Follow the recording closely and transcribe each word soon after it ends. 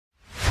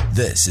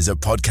This is a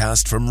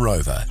podcast from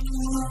Rover.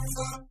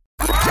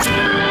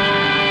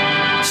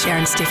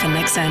 Sharon Stephen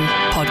Nixon,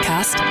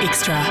 Podcast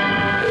Extra.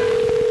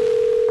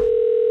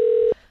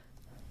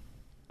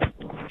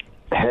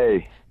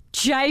 Hey.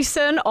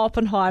 Jason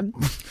Oppenheim.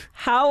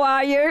 How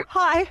are you?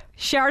 Hi.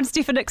 Sharon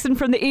Stephen Nixon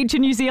from The Edge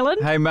in New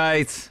Zealand. Hey,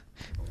 mate.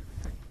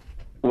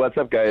 What's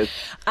up, guys?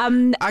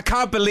 I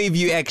can't believe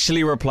you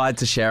actually replied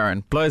to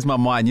Sharon. Blows my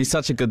mind. You're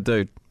such a good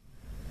dude.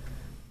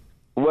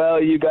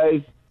 Well, you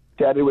guys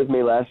chatted with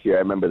me last year. I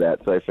remember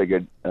that, so I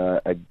figured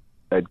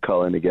I'd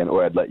call in again,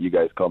 or I'd let you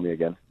guys call me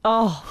again.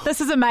 Oh,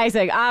 this is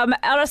amazing. On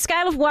a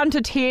scale of 1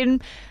 to 10,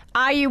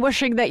 are you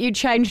wishing that you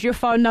changed your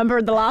phone number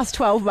in the last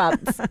 12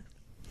 months?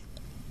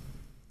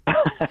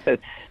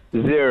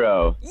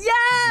 0. Yay!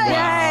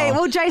 Wow.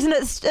 Well, Jason,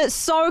 it's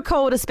so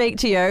cool to speak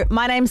to you.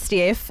 My name's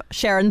Steph,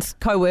 Sharon's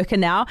co-worker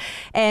now,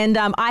 and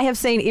I have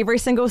seen every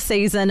single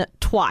season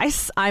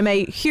twice. I'm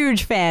a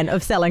huge fan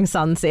of Selling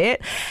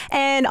Sunset,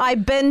 and I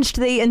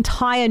binged the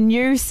entire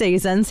new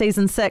season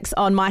 6,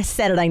 on my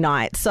Saturday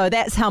night. So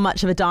that's how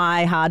much of a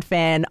die-hard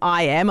fan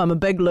I am. I'm a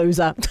big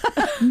loser.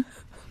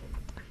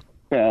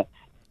 Yeah.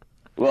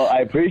 Well,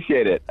 I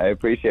appreciate it.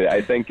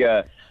 I think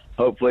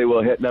hopefully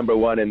we'll hit number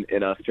 1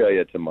 in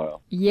Australia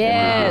tomorrow.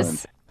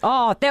 Yes.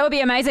 Oh, that would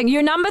be amazing.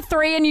 You're number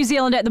 3 in New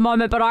Zealand at the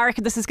moment, but I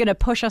reckon this is going to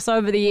push us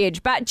over the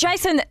edge. But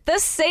Jason,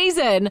 this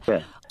season,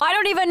 Yeah. I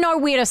don't even know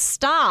where to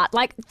start.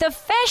 Like the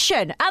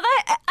fashion, are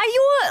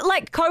your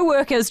like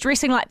co-workers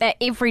dressing like that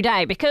every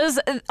day? Because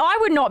I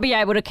would not be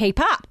able to keep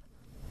up.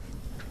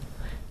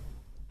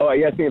 Oh, are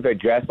you asking if they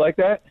dress like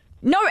that?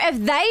 No, if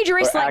they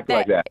dress Or like act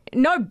like that?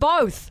 No,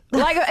 both.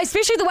 Like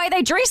especially the way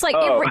they dress. Like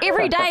Oh.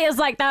 every day is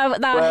like they're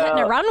hitting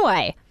a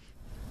runway.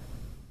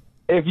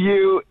 If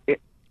you...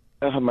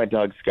 Oh, my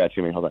dog's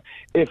scratching me. Hold on.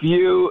 If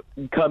you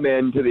come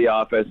into the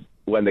office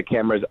when the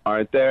cameras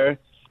aren't there,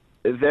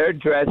 they're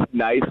dressed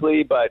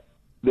nicely, but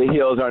the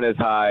heels aren't as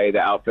high, the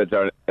outfits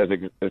aren't as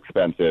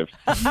expensive.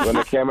 When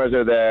the cameras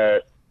are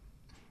there,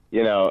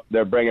 you know,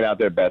 they're bringing out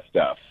their best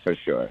stuff, for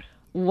sure.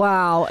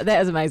 Wow,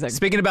 that is amazing.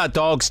 Speaking about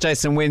dogs,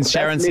 Jason, when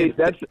Sharon That's me.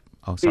 said...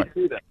 Oh, sorry.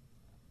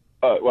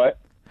 Oh, what?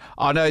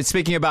 Oh, no,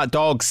 speaking about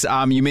dogs,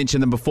 you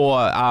mentioned them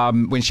before.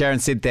 When Sharon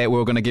said that we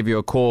were going to give you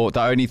a call,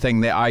 the only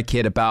thing that I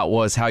cared about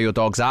was how your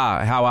dogs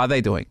are. How are they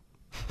doing?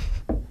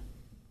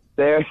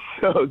 They're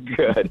so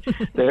good.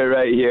 They're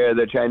right here.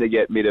 They're trying to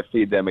get me to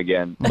feed them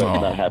again, but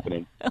it's not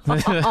happening.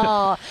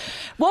 Oh,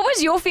 what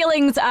was your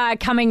feelings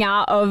coming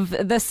out of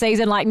this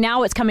season? Like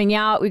now it's coming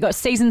out. We've got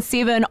season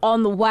 7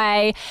 on the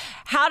way.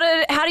 How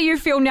do you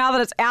feel now that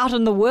it's out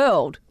in the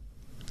world?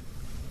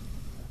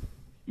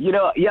 You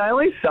know, yeah, I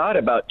only saw it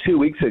about 2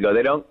 weeks ago.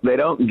 They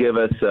don't give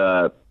us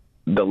the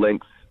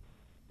links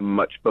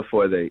much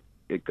before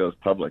it goes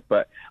public.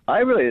 But I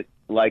really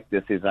like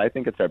this season. I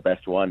think it's our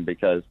best one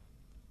because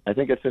I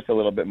think it's just a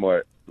little bit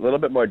more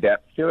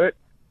depth to it.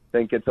 I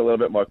think it's a little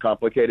bit more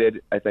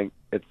complicated. I think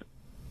it's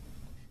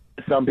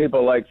some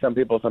people like, some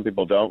people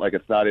don't. Like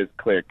it's not as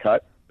clear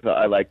cut. So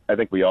I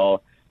think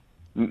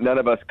none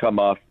of us come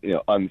off,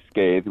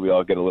 unscathed. We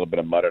all get a little bit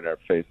of mud on our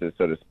faces,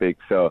 so to speak.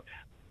 So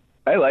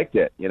I liked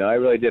it. I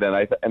really did.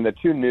 And the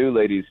 2 new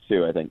ladies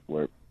too, I think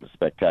were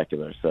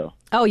spectacular. So.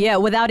 Oh, yeah.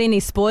 Without any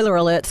spoiler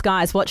alerts,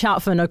 guys, watch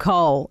out for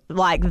Nicole.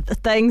 Like,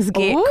 things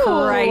get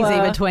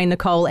crazy between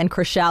Nicole and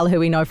Chriselle, who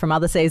we know from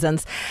other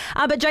seasons.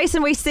 But,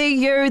 Jason, we see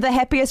you the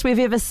happiest we've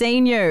ever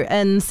seen you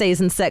in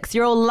season 6.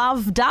 You're all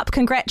loved up.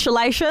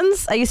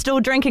 Congratulations. Are you still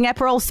drinking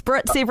Aperol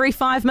Spritz every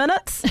 5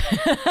 minutes?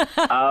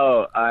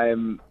 Oh,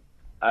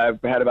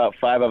 I've had about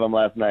 5 of them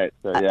last night.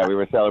 So, yeah, we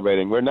were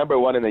celebrating. We're number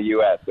 1 in the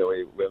U.S., so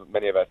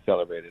many of us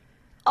celebrated.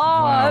 Oh,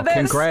 Wow,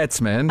 congrats,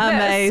 man.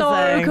 That's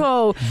so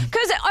cool.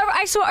 Because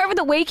I saw over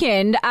the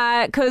weekend,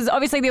 because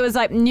obviously there was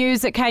like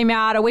news that came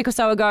out a week or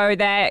so ago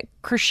that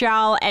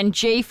Chriselle and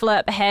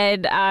G-Flip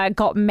had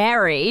got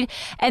married.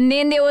 And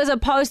then there was a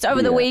post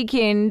over the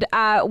weekend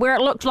where it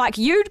looked like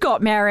you'd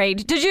got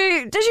married. Did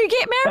you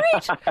get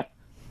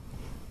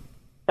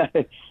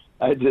married?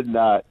 I did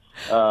not.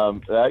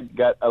 That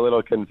got a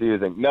little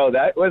confusing. No,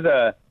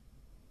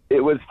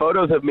 it was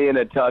photos of me in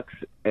a tux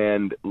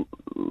and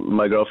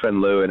my girlfriend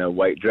Lou in a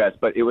white dress,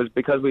 but it was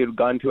because we had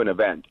gone to an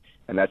event,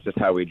 and that's just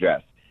how we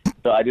dress.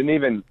 So it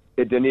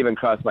didn't even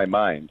cross my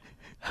mind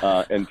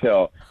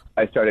until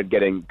I started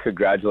getting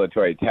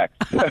congratulatory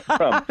texts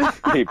from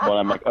people, and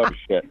I'm like, oh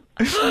shit.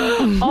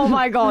 Oh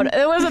my God,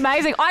 it was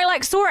amazing. I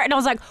saw it and I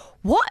was like,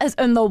 what is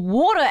in the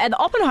water at the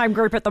Oppenheim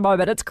group at the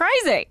moment? It's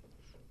crazy.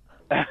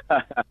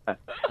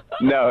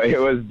 No, it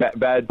was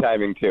bad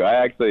timing too. I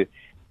actually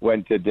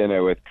went to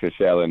dinner with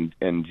Chriselle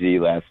and G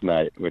last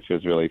night, which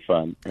was really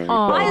fun. And we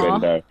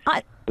celebrated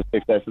the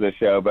success of the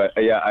show. But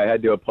yeah, I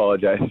had to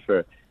apologize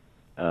for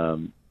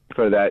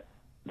that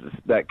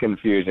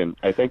confusion.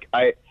 I think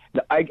I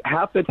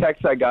half the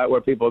texts I got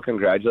were people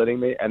congratulating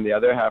me, and the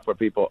other half were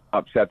people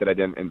upset that I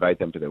didn't invite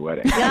them to their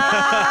wedding.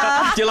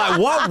 You're like,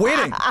 what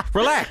wedding?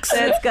 Relax.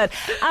 That's good.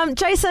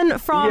 Jason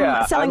from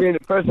I mean,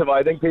 first of all,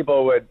 I think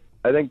people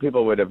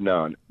would have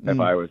known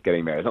if I was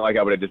getting married. It's not like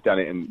I would have just done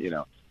it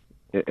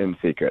in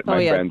secret.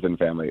 My friends and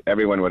family,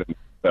 everyone would have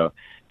So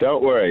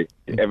don't worry.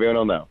 Everyone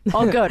will know.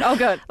 Oh, good. Oh,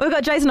 good. We've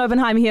got Jason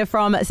Oppenheim here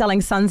from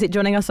Selling Sunset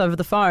joining us over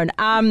the phone.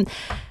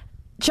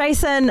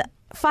 Jason,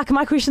 fuck,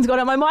 my questions got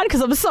out of my mind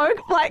because I'm so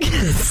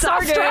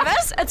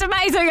Nervous. It's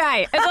amazing,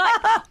 eh? It's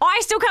like, I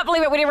still can't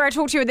believe it whenever I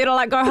talk to you and then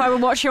I'll go home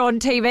and watch you on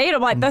TV and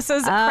I'm like, this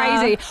is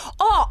crazy.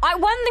 One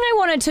thing I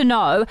wanted to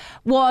know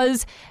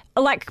was,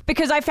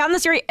 because I found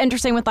this very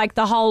interesting with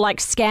the whole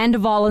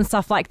Scandival and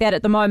stuff like that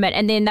at the moment,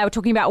 and then they were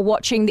talking about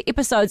watching the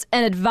episodes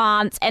in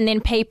advance and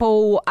then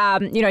people,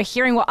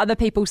 hearing what other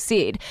people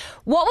said.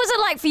 What was it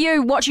like for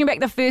you watching back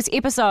the first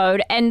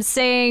episode and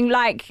seeing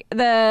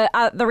the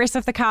rest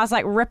of the cast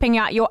ripping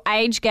out your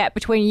age gap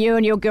between you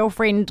and your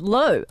girlfriend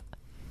Lou?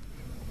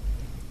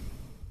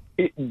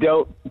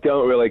 Don't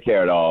really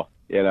care at all.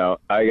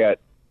 I've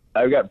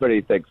got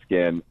pretty thick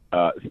skin,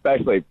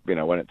 especially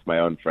when it's my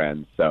own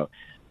friends. So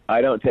I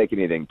don't take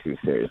anything too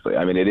seriously.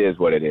 I mean, it is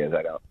what it is.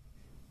 I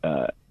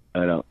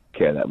don't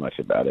care that much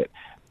about it.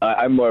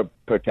 I'm more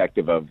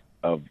protective of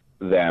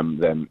them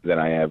than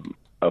I am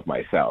of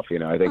myself.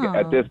 I think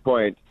at this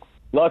point,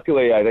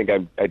 luckily, I think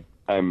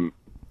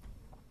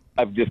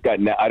I've just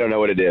gotten. I don't know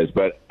what it is,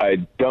 but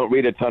I don't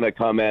read a ton of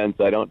comments.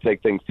 I don't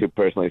take things too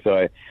personally,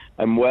 so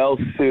I'm well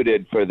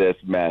suited for this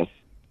mess.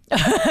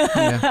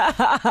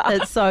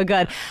 It's so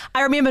good.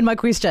 I remembered my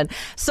question.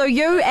 So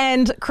you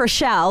and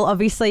Chriselle,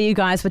 obviously you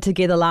guys were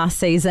together last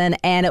season,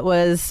 and it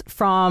was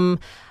from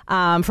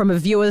a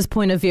viewer's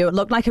point of view, it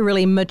looked like a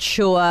really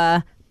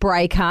mature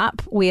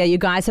breakup where you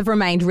guys have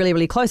remained really,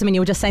 really close. I mean,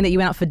 you were just saying that you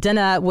went out for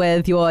dinner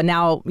with your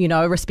now,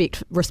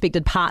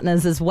 respected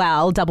partners as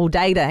well, double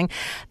dating.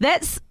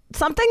 That's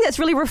something that's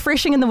really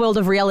refreshing in the world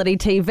of reality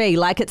TV.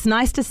 It's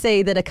nice to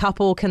see that a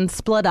couple can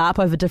split up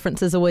over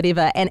differences or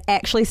whatever and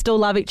actually still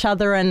love each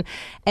other and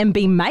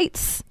be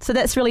mates. So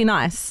that's really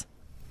nice.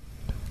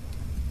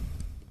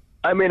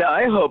 I mean,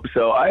 I hope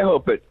so. I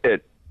hope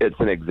it's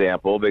an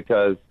example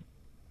because,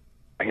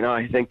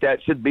 I think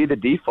that should be the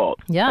default.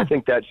 Yeah. I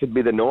think that should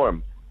be the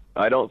norm.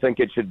 I don't think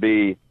it should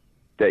be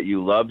that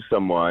you love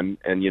someone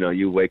and,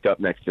 you wake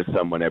up next to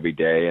someone every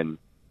day and,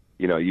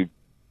 you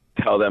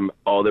tell them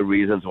all the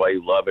reasons why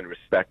you love and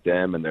respect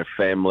them and their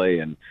family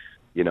and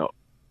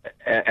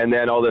and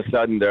then all of a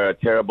sudden they're a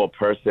terrible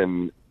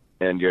person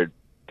and you're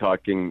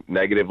talking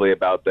negatively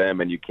about them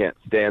and you can't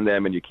stand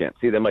them and you can't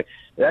see them.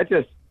 That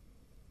just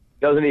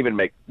doesn't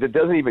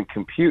even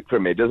compute for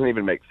me. It doesn't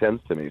even make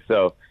sense to me.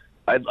 So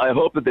I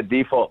hope that the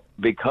default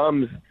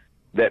becomes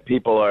that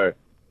people are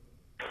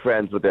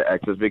friends with their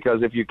exes,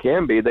 because if you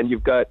can be, then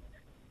you've got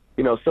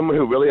someone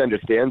who really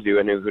understands you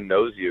and who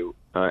knows you,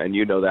 and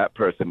that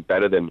person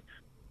better than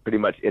pretty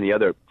much any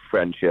other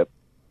friendship.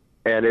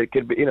 And it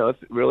could be, it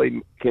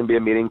really can be a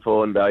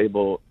meaningful and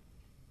valuable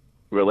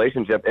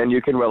relationship. And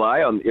you can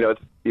rely on,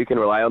 you can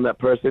rely on that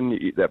person,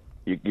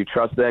 you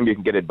trust them, you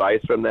can get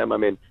advice from them. I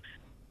mean,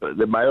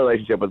 my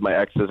relationship with my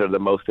exes are the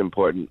most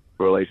important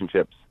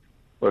relationships,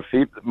 or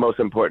most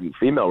important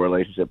female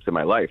relationships in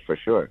my life, for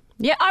sure.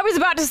 Yeah, I was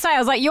about to say, I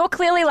was like, you're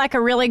clearly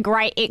a really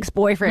great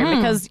ex-boyfriend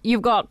because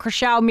you've got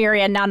Chriselle,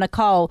 Mary, and now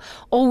Nicole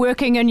all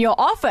working in your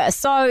office.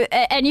 So,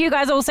 and you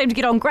guys all seem to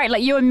get on great.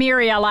 You and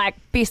Mary are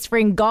best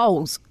friend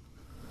goals.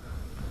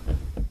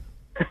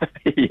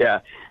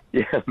 Yeah,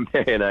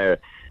 Mary and I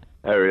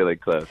are really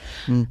close.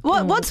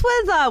 What's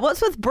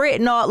with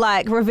Brett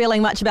not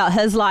revealing much about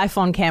his life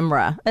on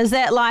camera? Is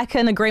that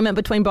an agreement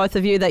between both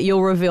of you that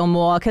you'll reveal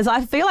more? Because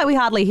I feel like we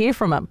hardly hear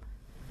from him.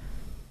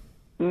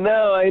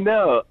 No, I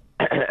know.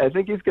 I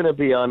think he's going to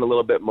be on a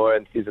little bit more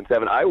in season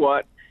 7. I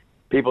want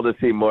people to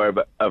see more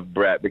of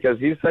Brett because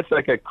he's such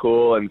a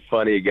cool and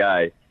funny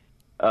guy.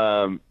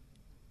 That's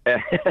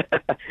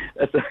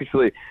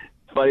actually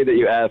funny that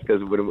you ask,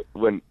 because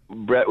when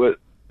Brett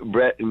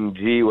and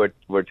G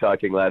were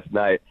talking last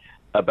night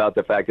about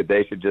the fact that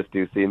they should just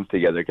do scenes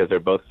together because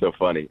they're both so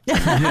funny.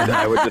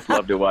 I would just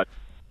love to watch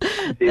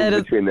scenes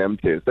between them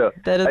two. So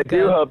I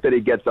do hope that he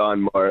gets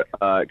on more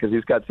because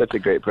he's got such a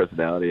great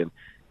personality, and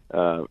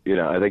I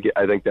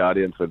think the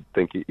audience would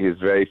think he's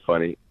very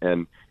funny,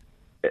 and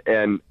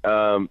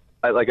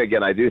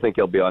I do think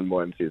he'll be on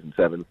more in season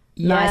 7.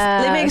 Nice.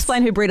 Yes. Let me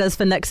explain who Brett is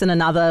for Nix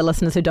and other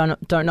listeners who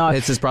don't know.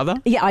 It's his brother?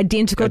 Yeah,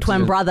 identical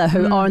twin brother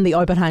who own the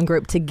Oppenheim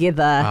Group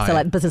together. Oh, so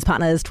yeah. business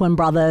partners, twin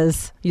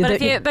brothers.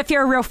 But if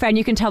you're a real fan,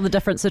 you can tell the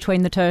difference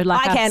between the two.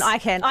 I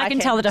can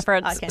tell the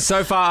difference.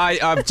 So far,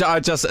 I'm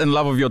just in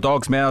love with your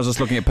dogs, man. I was just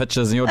looking at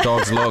pictures and your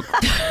dogs look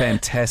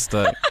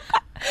fantastic.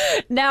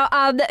 Now,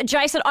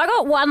 Jason, I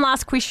got one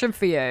last question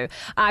for you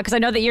because I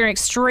know that you're an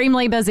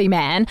extremely busy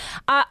man.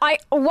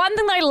 One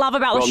thing that I love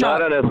about the show...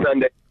 not on a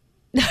Sunday.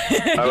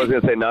 I was going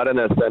to say not on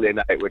a Sunday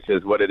night, which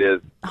is what it is.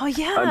 Oh,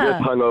 yeah. I'm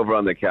just hungover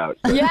on the couch.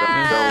 So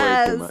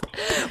Yes. don't worry too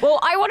much. Well,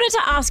 I wanted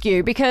to ask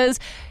you because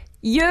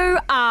you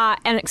are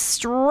an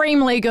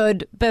extremely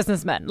good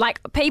businessman.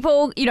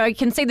 People,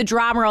 can see the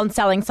drama on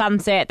Selling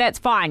Sunset. That's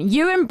fine.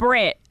 You and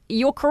Brett,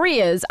 your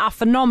careers are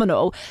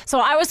phenomenal. So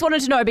I always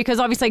wanted to know, because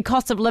obviously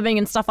cost of living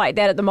and stuff like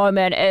that at the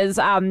moment is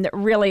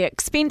really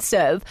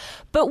expensive.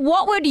 But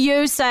what would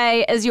you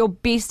say is your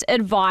best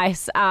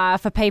advice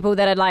for people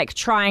that are like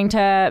trying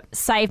to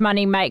save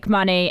money, make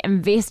money,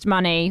 invest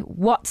money?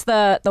 What's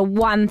the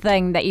one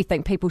thing that you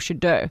think people should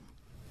do?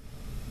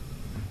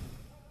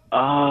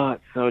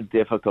 It's so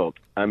difficult.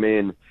 I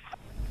mean,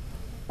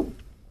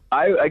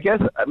 I guess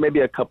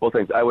maybe a couple of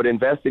things. I would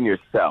invest in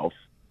yourself.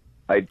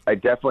 I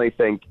definitely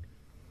think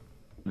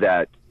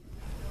that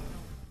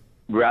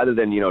rather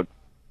than,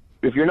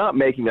 if you're not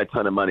making a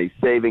ton of money,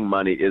 saving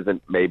money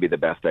isn't maybe the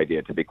best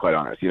idea, to be quite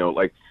honest.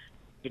 Like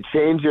to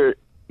change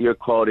your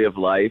quality of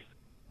life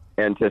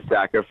and to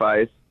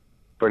sacrifice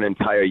for an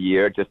entire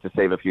year just to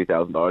save a few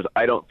 $1,000s,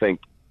 I don't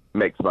think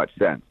makes much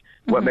sense.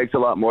 Mm-hmm. What makes a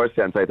lot more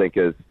sense, I think,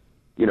 is,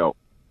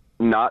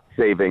 not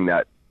saving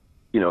that,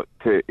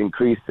 to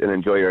increase and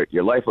enjoy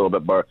your life a little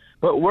bit more,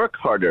 but work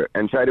harder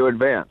and try to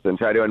advance and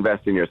try to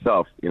invest in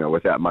yourself,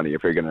 with that money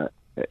if you're going to,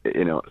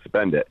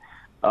 spend it.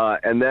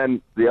 And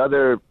then the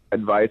other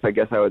advice, I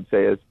guess I would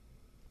say, is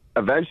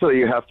eventually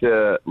you have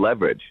to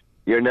leverage.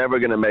 You're never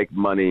going to make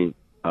money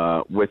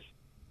with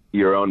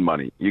your own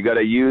money. You got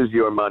to use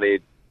your money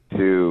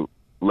to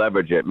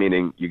leverage it,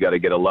 meaning you got to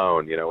get a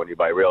loan, when you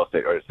buy real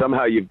estate, or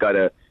somehow you've got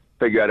to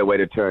figure out a way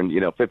to turn,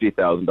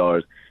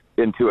 $50,000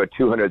 into a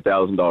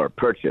 $200,000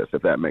 purchase,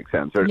 if that makes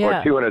sense, or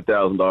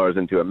 $200,000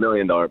 into $1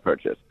 million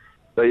purchase.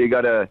 So you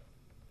got to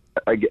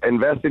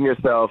invest in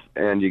yourself,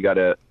 and you got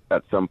to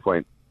at some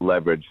point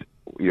leverage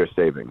your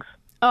savings.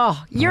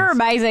 Oh, you're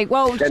amazing.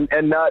 Well,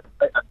 and not.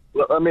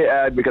 Let me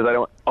add, because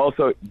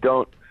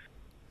don't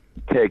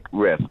take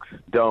risks.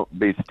 Don't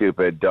be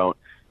stupid. Don't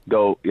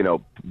go,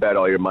 bet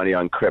all your money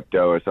on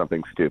crypto or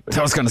something stupid.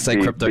 I was going to say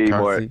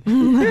cryptocurrency.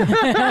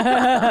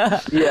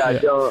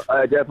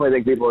 I definitely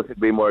think people should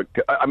be more.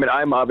 I mean,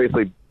 I'm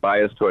obviously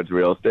biased towards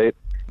real estate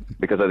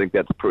because I think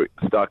that's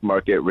stock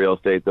market, real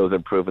estate. Those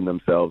have proven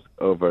themselves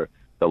over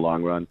the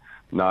long run,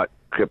 not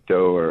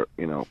crypto or,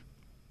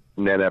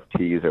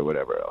 NFTs or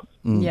whatever else.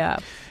 Yeah.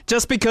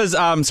 Just because,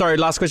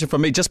 last question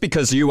from me. Just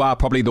because you are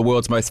probably the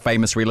world's most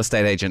famous real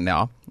estate agent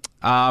now,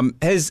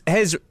 has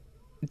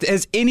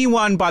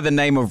anyone by the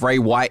name of Ray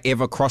White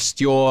ever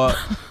crossed your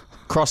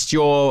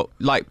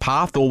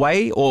path or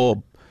way,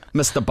 or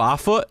Mr.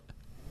 Barfoot?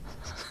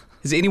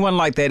 Has anyone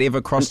like that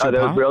ever crossed your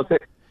path? Real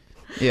estate?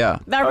 Yeah.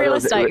 They're real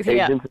estate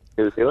agents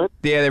in New Zealand?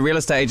 Yeah, they're real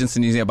estate agents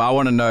in New Zealand. But I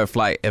want to know if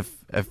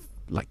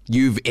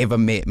you've ever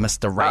met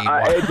Mr. Ray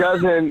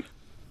White.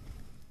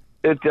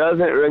 It doesn't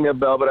ring a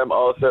bell, but I'm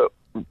also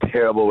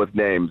terrible with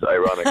names,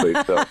 ironically.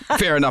 So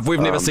fair enough. We've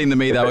never seen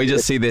them either. We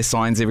just see their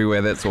signs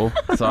everywhere. That's all.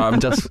 So I'm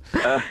just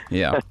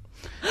yeah.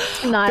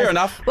 Nice. Fair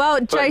enough.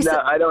 Well, Jason,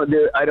 I don't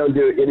do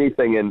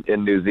anything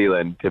in New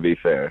Zealand, to be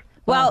fair.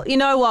 Well, you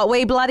know what?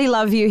 We bloody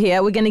love you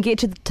here. We're going to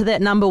get you to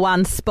that number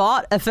one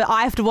spot. If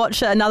I have to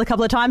watch it another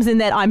couple of times,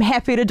 then I'm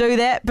happy to do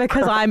that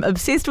because I'm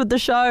obsessed with the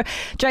show.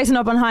 Jason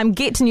Oppenheim,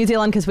 get to New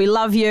Zealand because we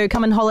love you.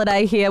 Come on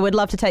holiday here. We'd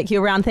love to take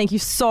you around. Thank you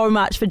so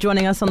much for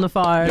joining us on the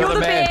phone. You're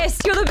the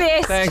best. You're the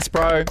best. Thanks,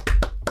 bro.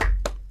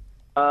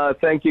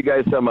 Thank you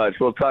guys so much.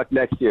 We'll talk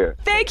next year.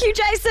 Thank you,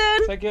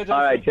 Jason. Take care, Jason.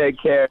 All right, take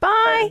care.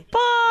 Bye.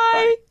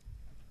 Bye.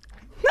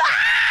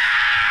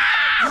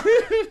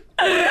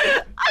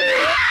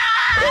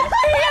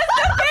 He is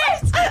the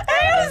best. He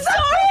is so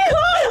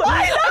cool.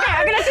 Okay,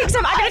 I'm gonna text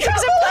him.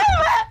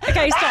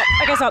 Okay, stop.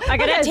 I'm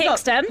gonna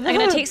text him. I'm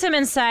gonna text him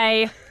and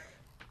say,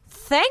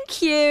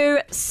 "Thank you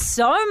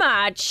so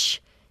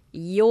much.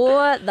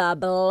 You're the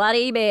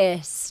bloody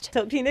best.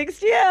 Talk to you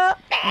next year.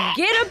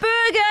 Get a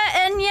burger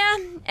in ya,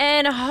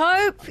 and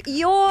hope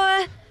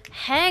your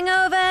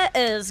hangover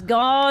is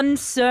gone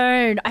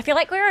soon." I feel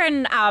like we're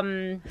in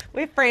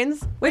We're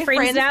friends. we're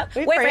friends now.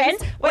 We're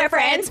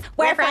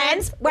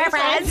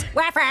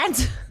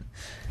friends.